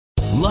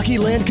Lucky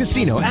Land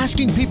Casino,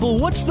 asking people,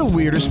 what's the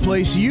weirdest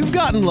place you've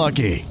gotten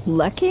lucky?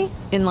 Lucky?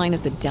 In line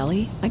at the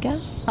deli, I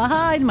guess?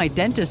 Aha, in my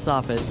dentist's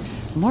office.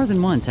 More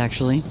than once,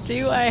 actually.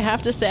 Do I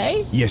have to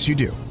say? Yes, you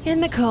do. In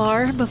the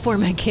car before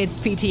my kids'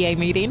 PTA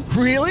meeting.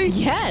 Really?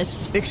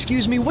 Yes.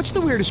 Excuse me, what's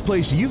the weirdest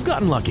place you've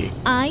gotten lucky?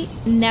 I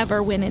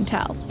never win and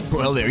tell.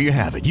 Well, there you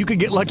have it. You can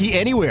get lucky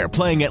anywhere,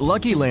 playing at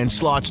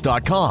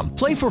LuckyLandSlots.com.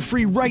 Play for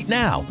free right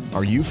now.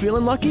 Are you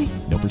feeling lucky?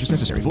 No purchase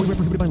necessary. Void where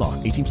prohibited by law.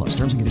 18 plus.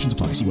 Terms and conditions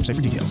apply. See website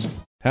for details.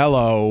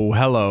 Hello.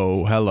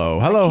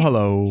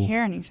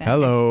 Hear anything?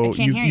 Hello. I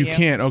can't hear you. You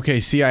can't. Okay,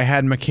 see, I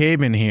had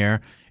McCabe in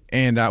here.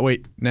 And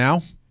wait,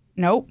 now?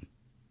 Nope.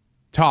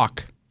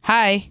 Talk.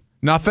 Hi.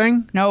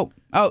 Nothing? Nope.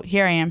 Oh,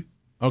 here I am.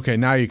 Okay,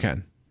 now you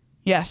can.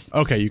 Yes.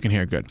 Okay, you can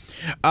hear good.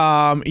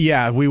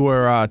 Yeah, we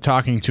were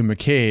talking to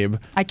McCabe.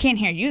 I can't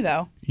hear you,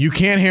 though. You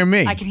can't hear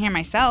me? I can hear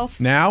myself.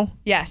 Now?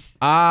 Yes.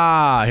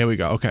 Here we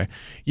go. Okay.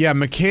 Yeah,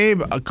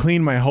 McCabe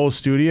cleaned my whole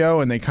studio,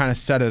 and they kind of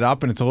set it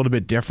up, and it's a little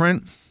bit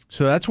different.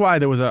 So that's why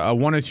there was a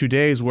 1 or 2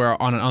 days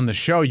where on the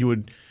show you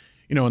would,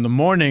 in the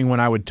morning when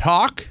I would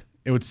talk,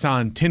 it would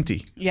sound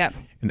tinty. Yep.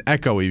 And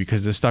echoey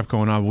because there's stuff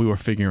going on. We were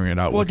figuring it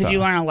out. Well, with, did you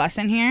learn a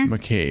lesson here?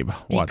 McCabe.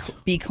 What?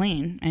 Be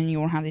clean, and you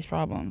won't have these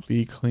problems.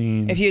 Be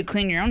clean. If you had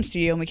cleaned your own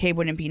studio, McCabe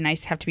wouldn't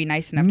have to be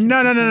nice enough to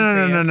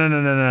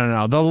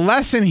No. The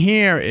lesson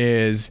here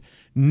is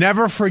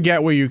never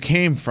forget where you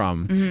came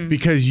from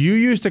because you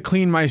used to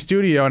clean my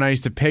studio and I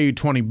used to pay you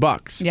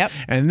 $20. Yep.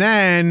 And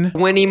then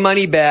Winnie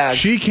Moneybag.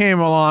 She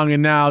came along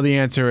and now the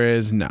answer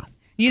is no.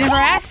 You never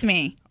asked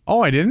me.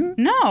 Oh, I didn't?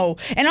 No.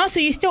 And also,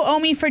 you still owe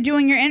me for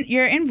doing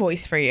your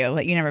invoice for you.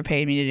 Like, you never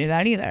paid me to do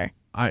that either.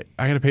 I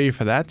got to pay you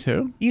for that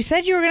too? You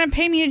said you were going to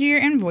pay me to do your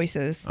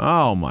invoices.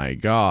 Oh, my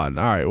God.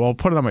 All right. Well,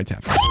 put it on my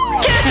tab.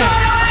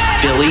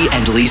 Billy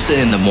and Lisa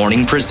in the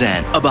morning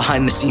present a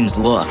behind-the-scenes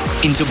look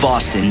into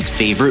Boston's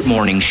favorite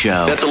morning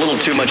show. That's a little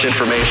too much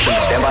information.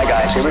 Stand by,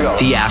 guys. Here we go.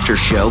 The After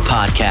Show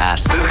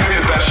Podcast. This is going to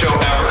be the best show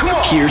ever. Come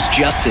on. Here's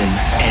Justin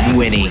and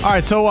Winnie. All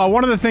right, so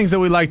one of the things that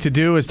we like to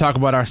do is talk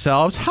about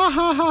ourselves. Ha,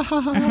 ha, ha, ha,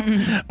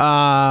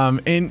 ha.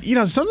 And,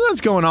 something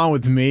that's going on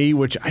with me,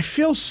 which I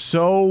feel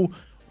so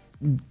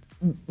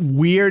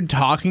weird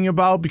talking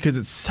about because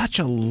it's such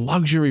a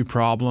luxury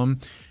problem.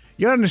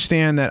 You gotta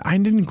understand that I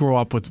didn't grow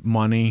up with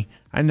money.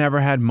 I never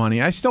had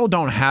money. I still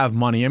don't have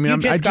money. I mean,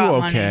 I do okay.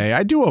 Money.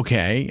 I do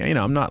okay.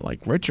 I'm not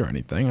like rich or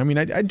anything. I mean,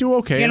 I do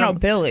okay. You're no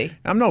Billy.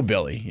 I'm no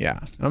Billy. Yeah,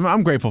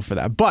 I'm grateful for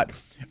that. But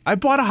I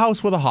bought a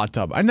house with a hot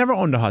tub. I never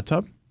owned a hot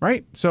tub,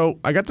 right? So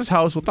I got this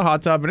house with the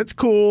hot tub, and it's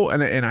cool,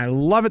 and I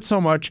love it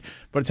so much.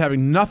 But it's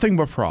having nothing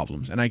but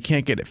problems, and I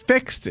can't get it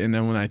fixed. And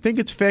then when I think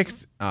it's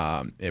fixed,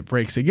 it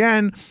breaks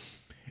again.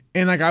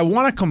 And I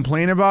want to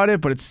complain about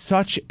it, but it's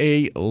such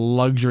a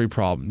luxury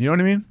problem. You know what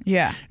I mean?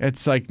 Yeah.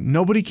 It's like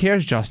nobody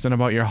cares, Justin,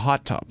 about your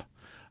hot tub.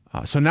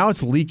 So now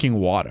it's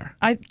leaking water.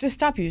 I just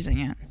stop using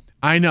it.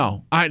 I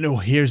know.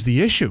 Here's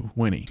the issue,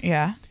 Winnie.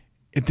 Yeah.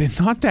 They're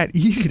not that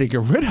easy to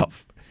get rid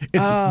of.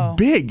 It's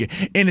big.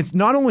 And it's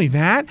not only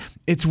that,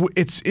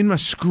 it's in a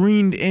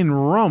screened-in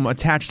room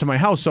attached to my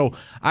house. So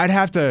I'd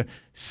have to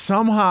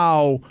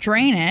somehow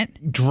drain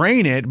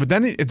it, but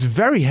then it's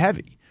very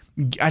heavy.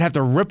 I'd have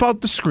to rip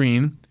out the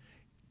screen.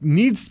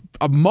 Needs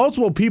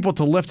multiple people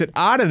to lift it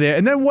out of there.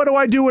 And then what do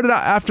I do with it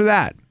after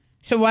that?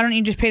 So why don't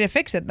you just pay to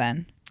fix it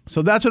then?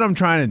 So that's what I'm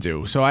trying to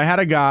do. So I had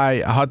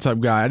a hot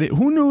tub guy.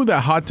 Who knew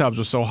that hot tubs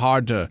were so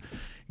hard to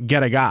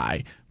get a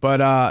guy?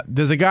 But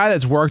there's a guy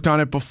that's worked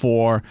on it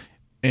before,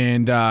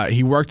 and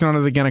he worked on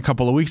it again a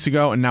couple of weeks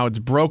ago, and now it's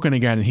broken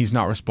again, and he's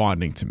not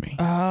responding to me.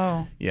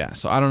 Oh. Yeah,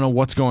 so I don't know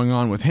what's going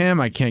on with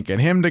him. I can't get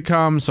him to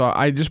come, so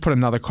I just put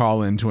another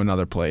call into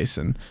another place,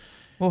 and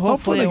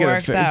hopefully it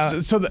works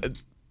out. So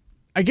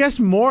I guess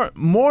more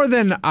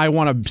than I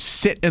want to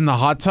sit in the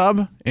hot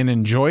tub and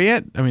enjoy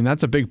it. I mean,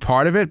 that's a big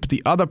part of it. But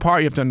the other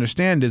part you have to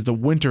understand is the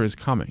winter is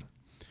coming.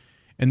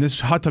 And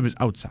this hot tub is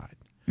outside.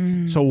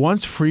 So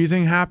once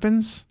freezing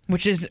happens,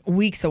 which is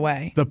weeks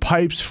away, the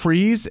pipes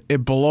freeze,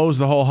 it blows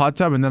the whole hot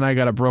tub, and then I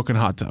got a broken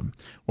hot tub,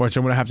 which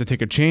I'm going to have to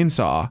take a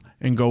chainsaw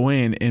and go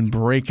in and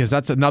break, because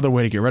that's another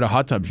way to get rid of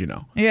hot tubs,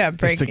 Yeah,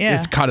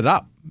 It's cut it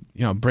up,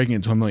 breaking it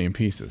into a million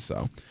pieces,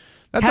 so...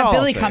 That's Have all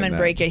Billy come and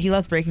break it. He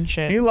loves breaking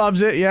shit. He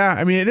loves it, yeah.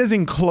 I mean, it is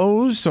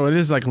enclosed, so it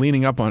is like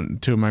leaning up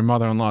to my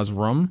mother-in-law's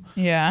room.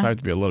 Yeah. I have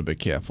to be a little bit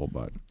careful,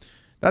 but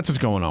that's what's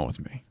going on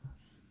with me.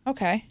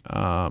 Okay.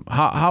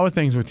 How are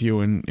things with you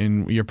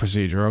in your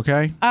procedure,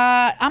 okay?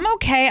 I'm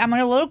okay. I'm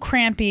a little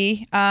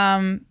crampy.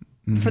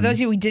 For those of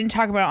you we didn't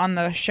talk about on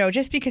the show,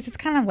 just because it's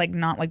kind of like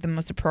not like the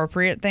most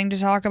appropriate thing to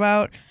talk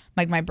about,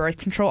 like my birth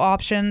control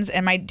options.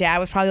 And my dad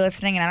was probably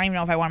listening, and I don't even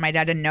know if I want my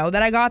dad to know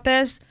that I got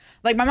this.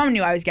 Like, my mom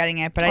knew I was getting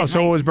it, but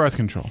so it was birth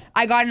control.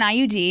 I got an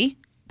IUD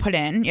put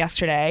in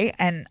yesterday,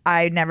 and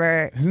I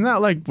never... Isn't that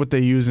like what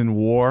they use in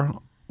war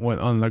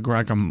on like a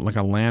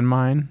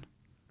landmine?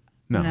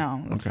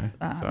 No. Okay.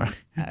 Sorry.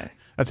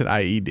 That's an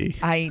IED.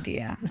 IED,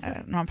 yeah.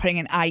 I'm not putting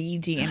an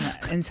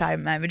IED inside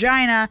my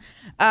vagina.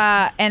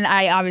 And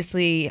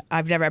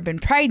I've never been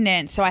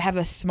pregnant, so I have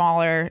a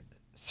smaller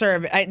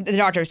the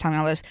doctor was telling me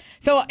all this.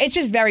 So it's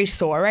just very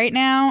sore right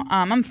now.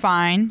 I'm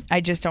fine.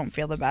 I just don't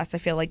feel the best. I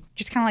feel like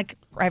just kind of like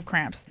I have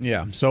cramps.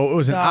 Yeah. So it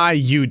was an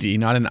IUD,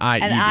 not an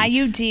IED. An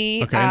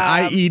IUD. Okay.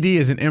 An IED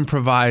is an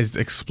improvised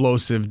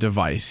explosive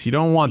device. You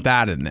don't want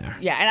that in there.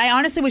 Yeah. And I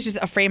honestly was just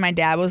afraid my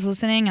dad was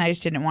listening, and I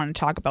just didn't want to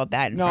talk about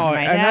that in front of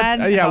my dad.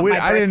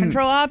 My birth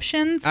control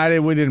options.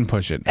 We didn't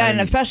push it.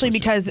 And especially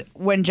because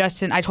when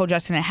I told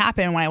Justin it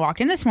happened when I walked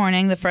in this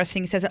morning, the first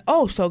thing he says,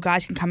 "Oh, so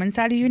guys can come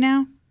inside of you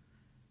now?"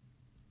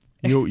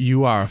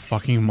 You are a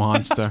fucking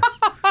monster.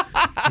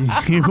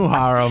 You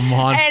are a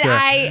monster. And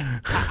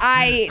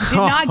I did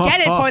not get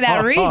it for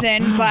that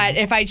reason, but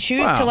if I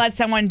choose to let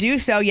someone do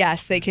so,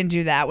 yes, they can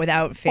do that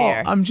without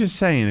fear. I'm just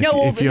saying. I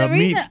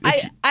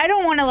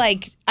don't want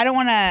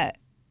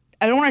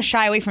to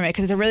shy away from it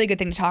because it's a really good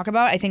thing to talk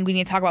about. I think we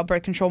need to talk about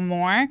birth control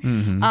more.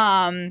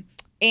 Mm-hmm.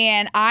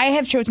 And I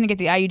have chosen to get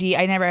the IUD.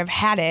 I never have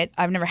had it.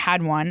 I've never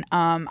had one.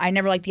 I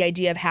never liked the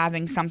idea of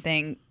having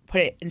something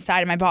put it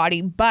inside of my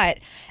body. But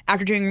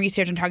after doing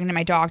research and talking to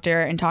my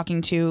doctor and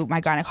talking to my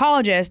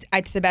gynecologist,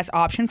 it's the best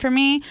option for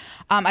me.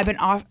 I've been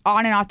on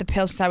and off the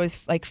pill since I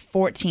was like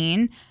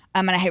 14.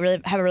 And I have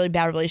a really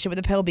bad relationship with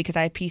the pill because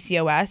I have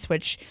PCOS,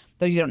 which,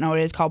 though you don't know what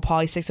it is, called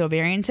polycystic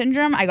ovarian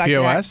syndrome. I got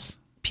PCOS?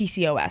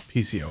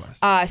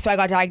 PCOS. So I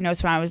got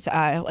diagnosed when I was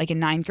like in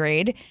 9th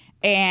grade.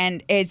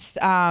 And it's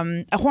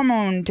a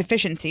hormone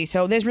deficiency.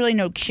 So there's really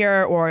no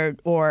cure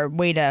or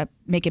way to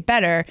make it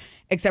better,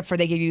 except for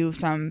they give you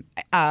some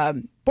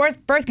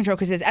birth control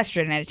because there's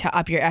estrogen in it to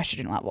up your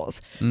estrogen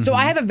levels. Mm-hmm. So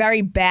I have a very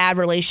bad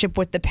relationship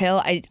with the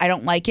pill. I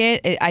don't like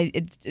it.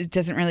 It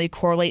doesn't really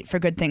correlate for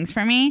good things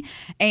for me.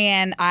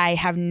 And I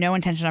have no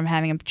intention of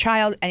having a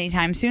child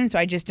anytime soon. So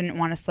I just didn't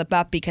want to slip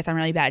up because I'm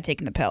really bad at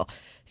taking the pill.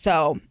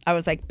 So I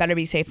was like, better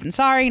be safe than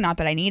sorry. Not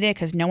that I need it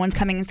because no one's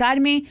coming inside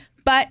of me,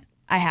 but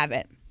I have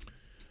it.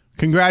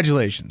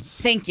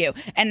 Congratulations. Thank you.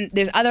 And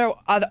there's other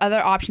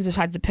options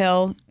besides the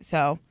pill.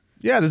 So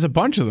yeah, there's a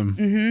bunch of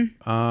them.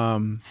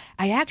 Mm-hmm.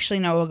 I actually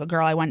know a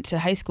girl I went to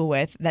high school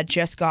with that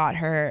just got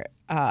her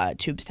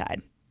tubes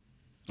tied.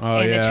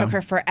 And it took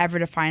her forever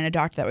to find a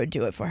doctor that would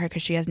do it for her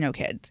because she has no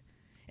kids,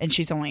 and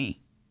she's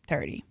only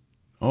 30.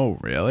 Oh,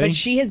 really? But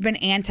she has been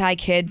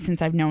anti-kid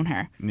since I've known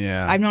her.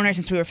 Yeah, I've known her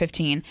since we were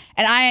 15,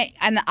 and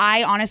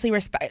I honestly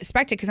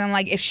respect it because I'm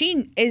like, if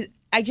she is,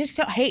 I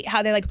just hate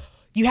how they like.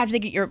 You have to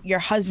get your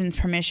husband's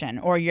permission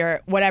or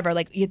your whatever.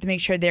 Like, you have to make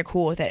sure they're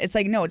cool with it. It's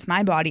like, no, it's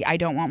my body. I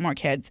don't want more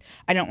kids.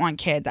 I don't want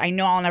kids. I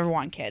know I'll never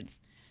want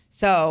kids.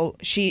 So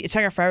it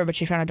took her forever, but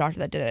she found a doctor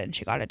that did it and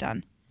she got it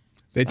done.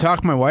 They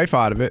talked my wife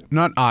out of it.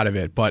 Not out of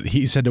it, but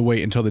he said to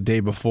wait until the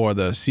day before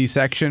the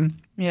C-section.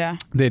 Yeah.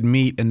 They'd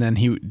meet and then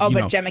he...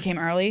 but Gemma came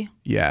early?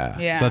 Yeah.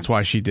 So that's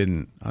why she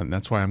didn't.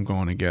 That's why I'm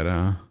going to get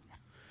a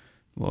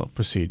little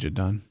procedure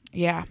done.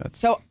 Yeah.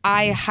 So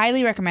I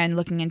highly recommend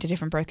looking into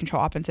different birth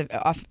control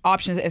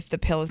options if the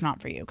pill is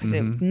not for you, because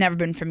it's never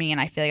been for me, and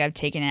I feel like I've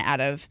taken it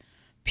out of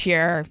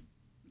pure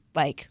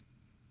like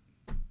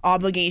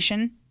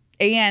obligation.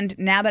 And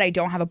now that I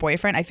don't have a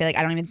boyfriend, I feel like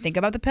I don't even think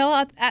about the pill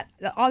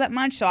all that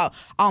much. So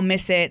I'll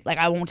miss it. Like,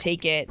 I won't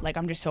take it. Like,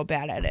 I'm just so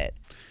bad at it.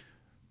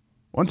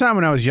 One time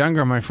when I was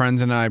younger, my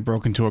friends and I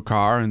broke into a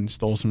car and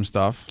stole some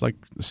stuff, like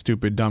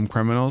stupid, dumb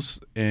criminals.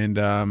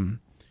 And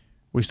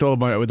we stole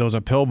there was a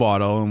pill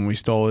bottle, and we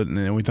stole it,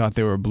 and we thought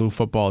they were blue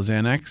football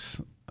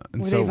Xanax.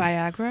 And were they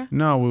Viagra?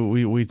 No,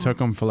 we took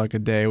them for like a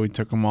day. We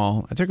took them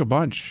all. I took a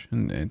bunch,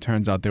 and it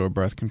turns out they were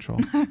birth control.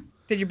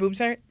 Did your boobs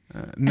hurt?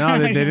 No,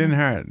 they didn't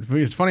hurt.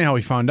 It's funny how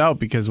we found out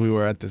because we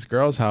were at this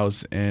girl's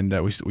house, and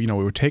we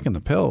were taking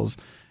the pills,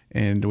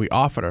 and we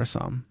offered her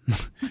some.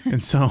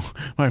 And so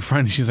my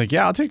friend, she's like,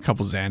 "Yeah, I'll take a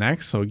couple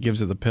Xanax." So he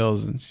gives her the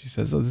pills, and she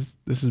says, "Oh,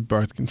 this is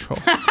birth control."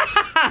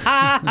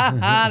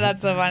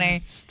 That's so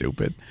funny.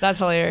 Stupid. That's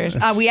hilarious.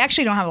 We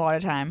actually don't have a lot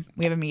of time.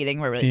 We have a meeting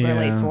we're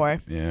late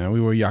for. Yeah,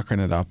 we were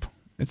yucking it up.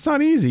 It's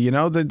not easy, you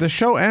know. The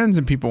show ends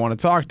and people want to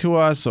talk to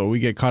us, so we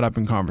get caught up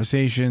in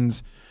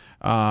conversations.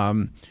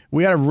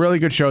 We had a really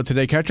good show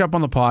today. Catch up on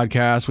the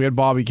podcast. We had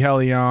Bobby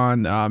Kelly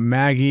on,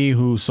 Maggie,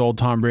 who sold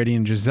Tom Brady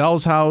in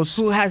Giselle's house.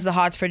 Who has the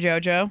hots for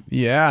JoJo?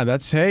 Yeah,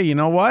 hey, you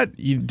know what?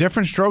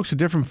 Different strokes for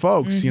different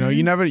folks. Mm-hmm.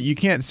 You know, you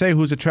can't say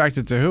who's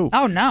attracted to who.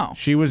 Oh, no.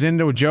 She was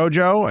into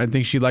JoJo. I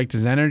think she liked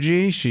his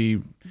energy.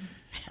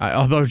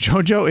 Although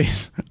JoJo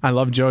is, I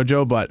love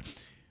JoJo, but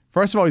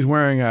first of all, he's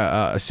wearing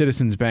a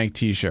Citizens Bank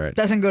t-shirt.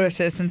 Doesn't go to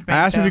Citizens Bank.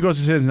 I asked him if he goes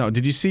to Citizens. No,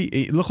 did you see?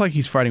 It looked like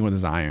he's fighting with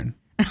his iron.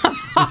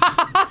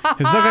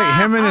 It looks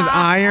like him and his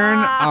iron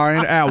are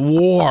at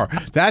war.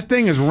 That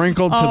thing is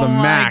wrinkled to the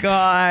max. Oh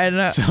my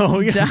God! So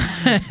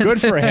yeah,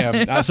 good for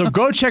him. So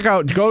go check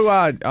out the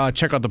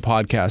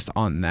podcast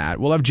on that.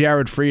 We'll have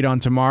Jared Freed on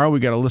tomorrow. We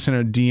got a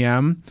listener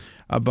DM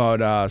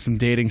about some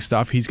dating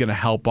stuff he's going to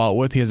help out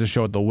with. He has a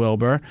show at the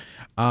Wilbur.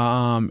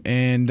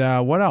 And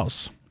what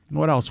else?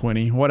 What else,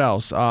 Winnie? What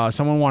else?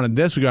 Someone wanted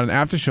this. We got an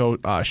after show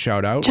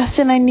shout out.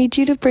 Justin, I need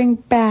you to bring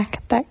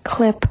back that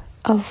clip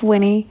of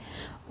Winnie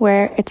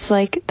where it's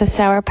like the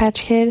Sour Patch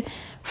Kid.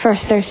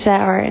 First they're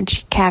sour and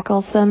she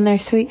cackles, then they're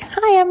sweet.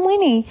 Hi, I'm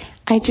Winnie.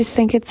 I just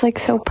think it's like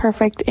so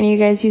perfect. And you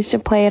guys used to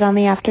play it on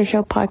the After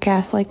Show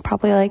podcast, like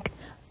probably like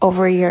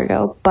over a year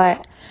ago.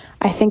 But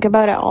I think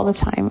about it all the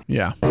time.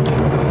 Yeah.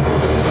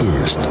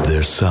 First,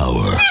 they're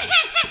sour.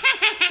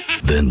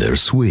 Then they're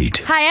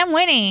sweet. Hi, I'm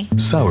Winnie.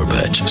 Sour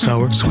Patch.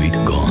 Sour, sweet,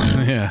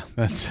 gone. Yeah,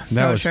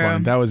 that was true.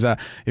 funny. That was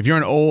if you're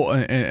an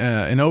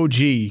OG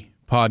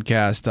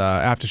podcast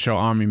After Show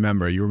Army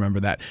member, you remember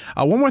that.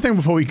 One more thing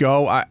before we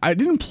go, I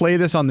didn't play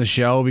this on the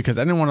show because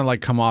I didn't want to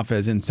like come off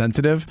as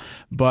insensitive,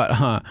 but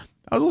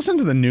I was listening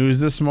to the news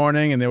this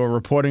morning and they were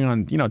reporting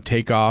on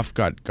Takeoff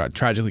got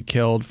tragically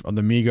killed from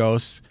the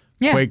Migos.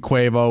 Yeah.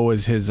 Quavo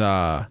was his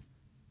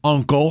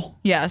uncle.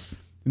 Yes.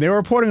 They were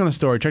reporting on the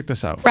story. Check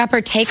this out. Rapper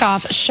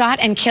Takeoff shot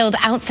and killed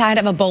outside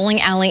of a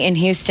bowling alley in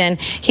Houston.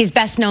 He's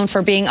best known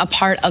for being a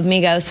part of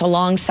Migos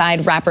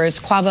alongside rappers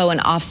Quavo and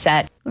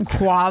Offset. Okay.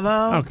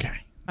 Quavo?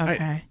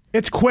 Okay.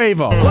 It's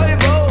Quavo.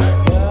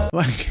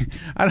 Like,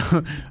 I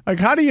don't, like,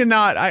 how do you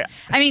not? I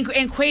mean,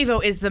 and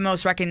Quavo is the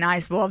most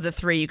recognizable of the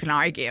three, you can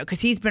argue,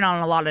 because he's been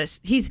on a lot of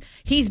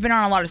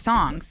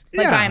songs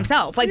by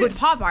himself, like with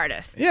pop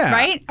artists. Yeah.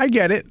 Right? I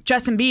get it.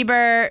 Justin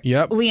Bieber.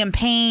 Yep. Liam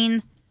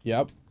Payne.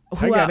 Yep.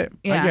 I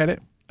get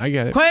it.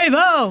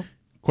 Quavo.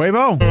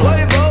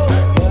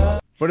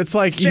 But it's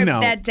like, Strip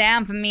that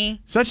down for me.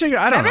 Such a,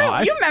 I don't know.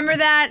 You remember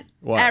that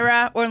What?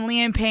 era when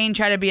Liam Payne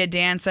tried to be a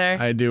dancer?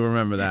 I do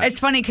remember that. It's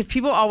funny because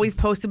people always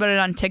post about it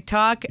on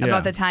TikTok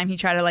about the time he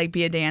tried to like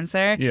be a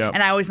dancer. Yeah.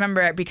 And I always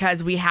remember it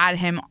because we had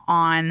him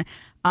on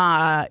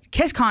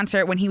Kiss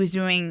concert when he was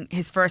doing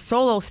his first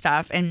solo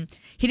stuff, and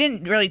he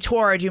didn't really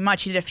tour or do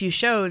much. He did a few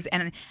shows,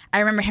 and I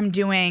remember him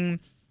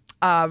doing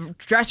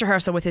dress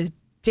rehearsal with his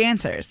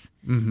dancers.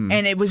 Mm-hmm.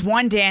 And it was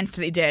one dance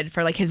that he did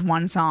for like his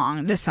one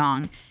song, this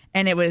song.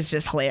 And it was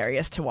just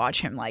hilarious to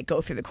watch him like go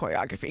through the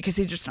choreography because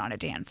he's just not a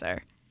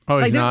dancer. Oh,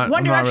 he's like, not?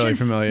 I'm not really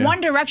familiar. One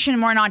Direction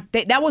were not.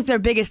 That was their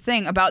biggest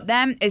thing about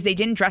them is they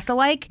didn't dress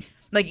alike,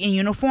 like in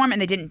uniform,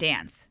 and they didn't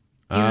dance.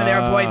 Even though they're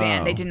a boy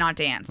band, they did not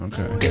dance.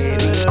 Okay.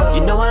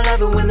 You know I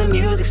love it when the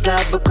music's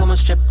loud, but come on,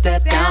 strip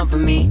that down for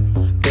me,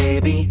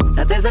 baby.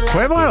 Now there's a lot.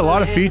 Quavo had a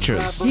lot of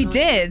features. He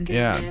did.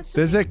 Yeah.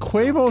 There's a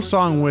Quavo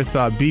song with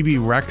BB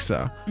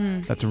Rexa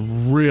that's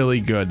really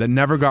good that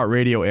never got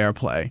radio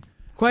airplay.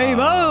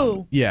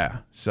 Quavo. Yeah.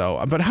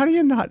 So, but how do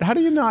you not?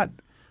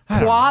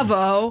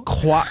 Quavo.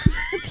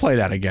 Play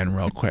that again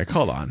real quick.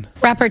 Hold on.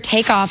 Rapper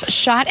Takeoff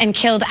shot and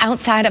killed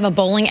outside of a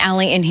bowling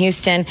alley in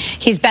Houston.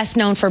 He's best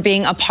known for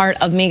being a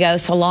part of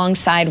Migos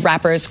alongside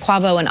rappers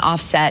Quavo and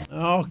Offset.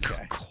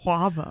 Okay.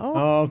 Quavo.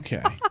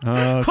 Okay.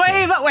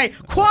 Quavo. Wait.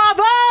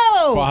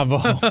 Quavo.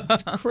 Quavo.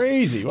 It's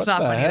crazy. What it's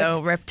not the funny heck?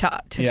 though. Rip to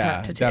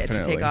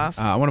definitely. take off.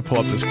 I want to pull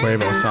up this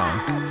Quavo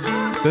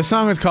song. This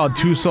song is called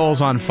Two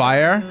Souls on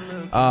Fire.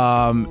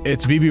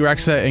 It's BB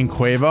Rexa and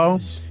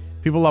Quavo.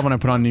 People love when I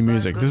put on new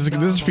music. This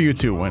is for you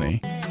too,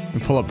 Winnie. Let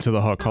me pull up to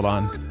the hook. Hold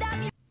on.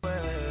 All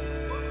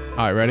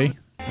right, ready?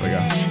 Here we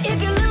go.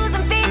 If you're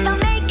losing faith, I'll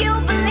make you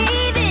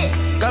believe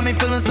it. Got me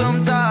feeling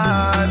some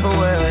type of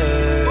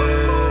way.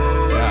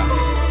 Yeah.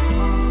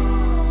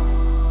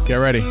 Get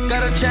ready.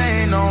 Got a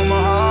chain on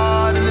my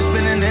heart and it's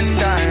spinning in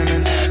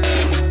diamonds.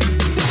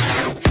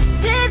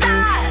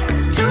 Desire,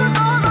 two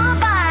souls on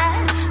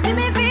fire. Make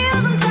me feel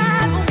some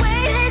type of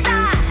way.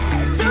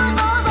 Desire, two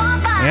souls on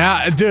fire.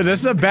 Yeah, dude,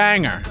 this is a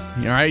banger.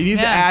 All right, you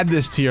need to add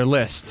this to your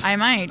list. I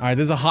might. All right,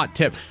 this is a hot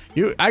tip.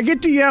 I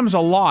get DMs a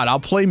lot. I'll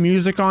play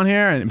music on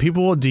here, and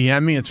people will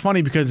DM me. It's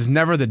funny because it's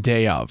never the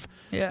day of.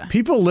 Yeah.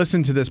 People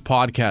listen to this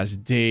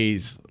podcast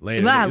days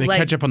later. Yeah, they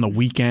catch up on the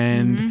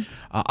weekend.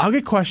 Mm-hmm. I'll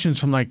get questions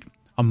from like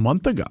a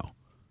month ago.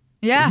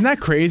 Yeah. Isn't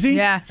that crazy?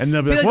 Yeah. And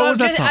they'll be like, what was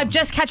that song? I'm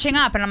just catching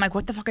up, and I'm like,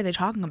 what the fuck are they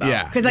talking about?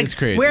 Yeah, because like it's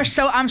crazy.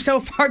 I'm so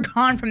far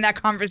gone from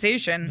that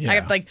conversation. Yeah. I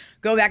have to like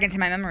go back into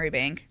my memory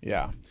bank.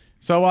 Yeah.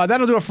 So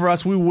that'll do it for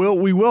us. We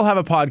will have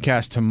a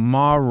podcast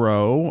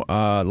tomorrow.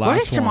 What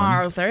is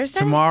tomorrow? Thursday?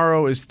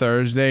 Tomorrow is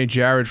Thursday.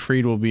 Jared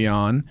Freed will be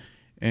on.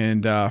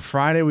 And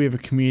Friday we have a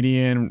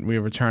comedian. We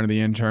have Return of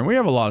the Intern. We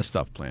have a lot of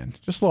stuff planned.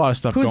 Just a lot of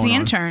stuff going on. Who's the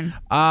intern?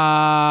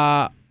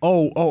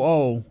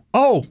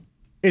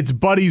 It's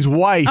Buddy's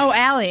wife. Oh,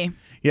 Allie.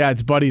 Yeah,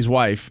 it's Buddy's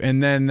wife.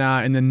 And then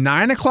in the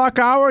 9 o'clock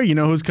hour, you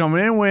know who's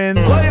coming in when...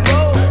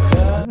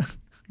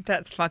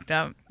 That's fucked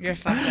up. You're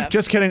fucked up.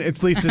 Just kidding.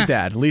 It's Lisa's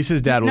dad.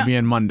 Lisa's dad will be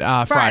in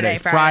Friday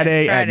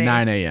at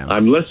 9 a.m.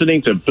 I'm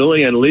listening to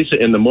Billy and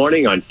Lisa in the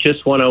morning on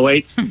Kiss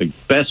 108, the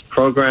best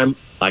program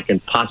I can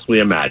possibly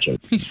imagine.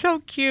 He's so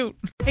cute.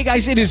 Hey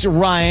guys, it is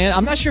Ryan.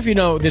 I'm not sure if you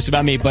know this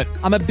about me, but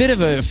I'm a bit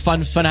of a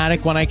fun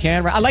fanatic when I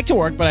can. I like to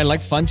work, but I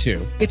like fun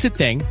too. It's a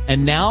thing.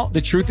 And now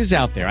the truth is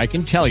out there. I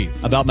can tell you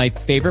about my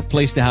favorite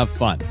place to have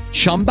fun.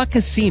 Chumba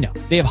Casino.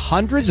 They have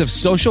hundreds of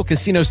social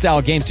casino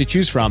style games to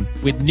choose from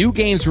with new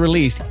games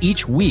released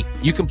each week.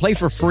 You can play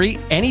for free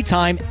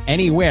anytime,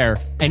 anywhere.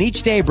 And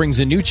each day brings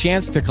a new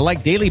chance to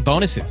collect daily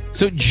bonuses.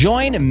 So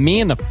join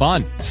me in the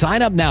fun.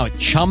 Sign up now at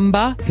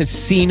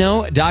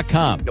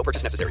ChumbaCasino.com. No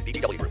purchase necessary.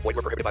 VGW Group. Void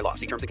where prohibited by law.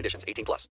 See terms and conditions. 18+.